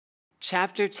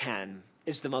Chapter 10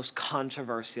 is the most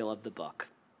controversial of the book.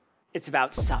 It's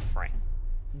about suffering,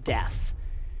 death,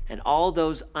 and all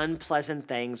those unpleasant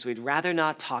things we'd rather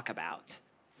not talk about,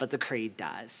 but the Creed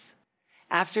does.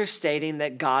 After stating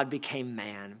that God became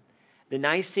man, the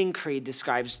Nicene Creed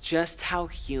describes just how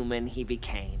human he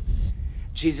became.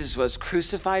 Jesus was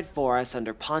crucified for us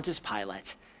under Pontius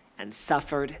Pilate and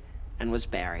suffered and was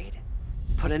buried.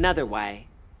 Put another way,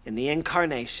 in the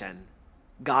Incarnation,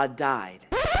 God died.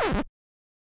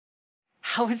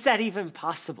 How is that even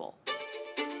possible?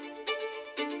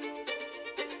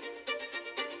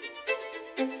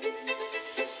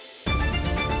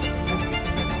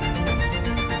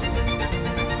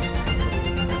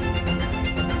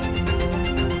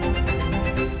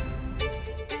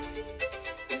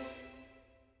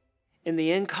 In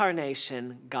the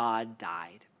Incarnation, God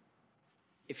died.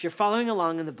 If you're following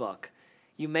along in the book,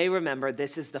 you may remember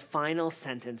this is the final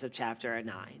sentence of chapter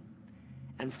 9.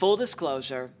 And full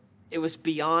disclosure, it was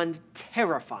beyond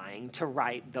terrifying to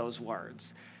write those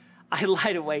words. I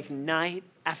lied awake night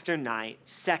after night,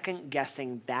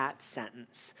 second-guessing that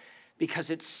sentence because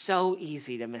it's so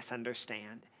easy to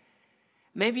misunderstand.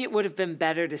 Maybe it would have been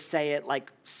better to say it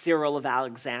like Cyril of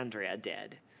Alexandria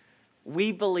did.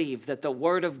 We believe that the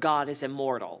Word of God is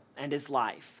immortal and is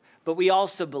life, but we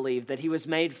also believe that he was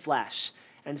made flesh,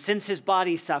 and since his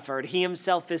body suffered, he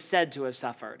himself is said to have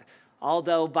suffered,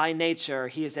 although by nature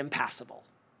he is impassible.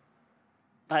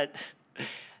 But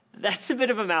that's a bit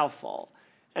of a mouthful,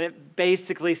 and it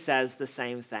basically says the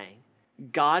same thing.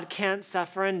 God can't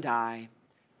suffer and die,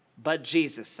 but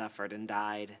Jesus suffered and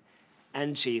died,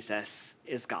 and Jesus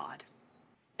is God.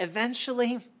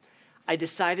 Eventually, I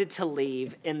decided to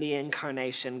leave in the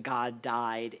Incarnation, God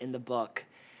died in the book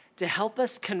to help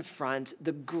us confront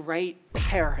the great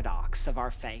paradox of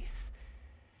our faith.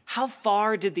 How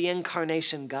far did the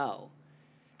Incarnation go?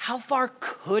 How far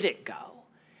could it go?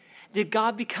 Did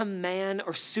God become man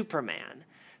or Superman,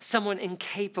 someone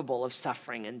incapable of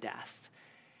suffering and death?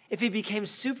 If he became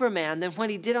Superman, then what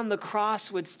he did on the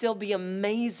cross would still be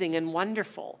amazing and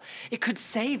wonderful. It could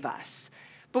save us,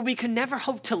 but we could never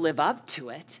hope to live up to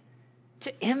it,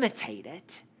 to imitate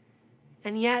it.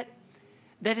 And yet,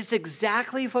 that is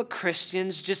exactly what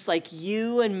Christians just like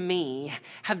you and me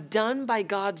have done by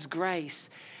God's grace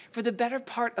for the better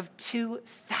part of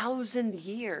 2,000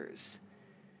 years.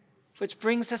 Which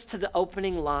brings us to the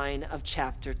opening line of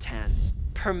chapter 10.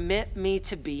 Permit me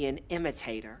to be an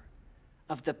imitator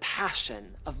of the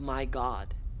passion of my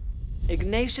God.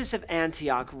 Ignatius of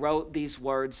Antioch wrote these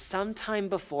words sometime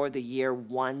before the year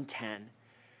 110.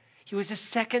 He was a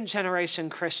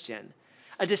second-generation Christian,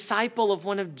 a disciple of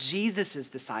one of Jesus'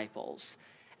 disciples,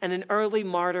 and an early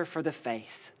martyr for the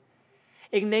faith.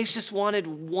 Ignatius wanted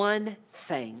one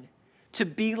thing, to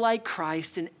be like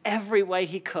Christ in every way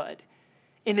he could,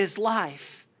 in his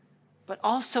life, but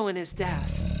also in his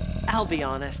death. I'll be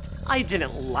honest, I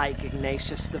didn't like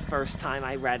Ignatius the first time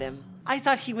I read him. I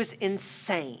thought he was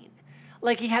insane,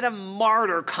 like he had a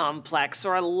martyr complex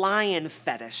or a lion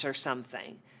fetish or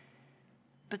something.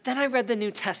 But then I read the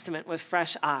New Testament with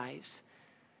fresh eyes.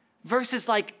 Verses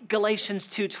like Galatians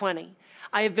 2:20,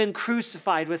 I have been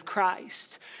crucified with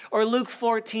Christ. Or Luke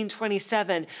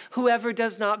 14:27, whoever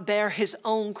does not bear his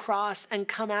own cross and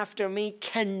come after me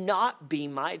cannot be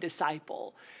my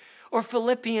disciple. Or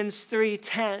Philippians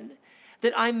 3:10,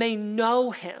 that I may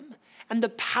know him and the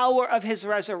power of his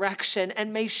resurrection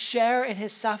and may share in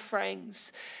his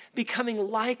sufferings, becoming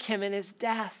like him in his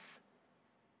death.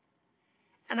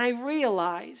 And I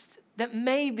realized that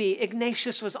maybe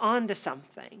Ignatius was onto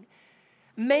something.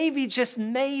 Maybe, just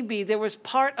maybe, there was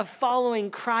part of following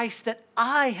Christ that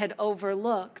I had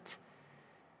overlooked.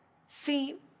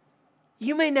 See,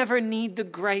 you may never need the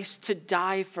grace to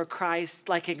die for Christ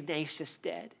like Ignatius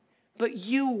did, but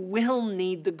you will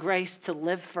need the grace to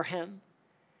live for him.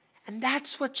 And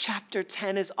that's what chapter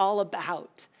 10 is all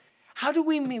about. How do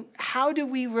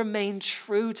we remain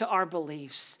true to our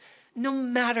beliefs, no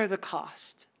matter the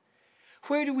cost?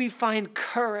 Where do we find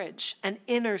courage and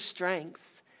inner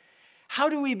strength? How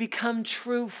do we become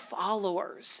true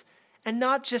followers and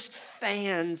not just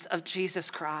fans of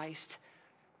Jesus Christ?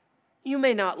 You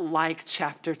may not like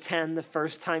chapter 10 the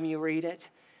first time you read it,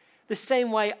 the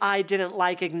same way I didn't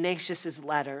like Ignatius's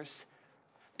letters.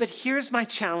 But here's my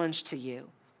challenge to you.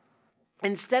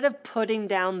 Instead of putting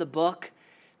down the book,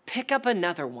 pick up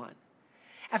another one.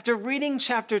 After reading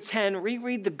chapter 10,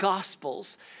 reread the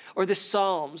Gospels or the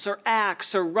Psalms or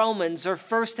Acts or Romans or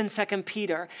 1st and 2nd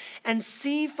Peter and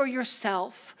see for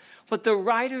yourself what the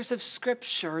writers of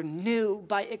Scripture knew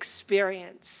by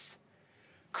experience.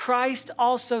 Christ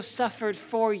also suffered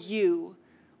for you,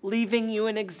 leaving you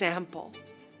an example,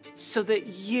 so that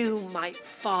you might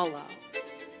follow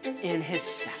in his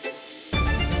steps.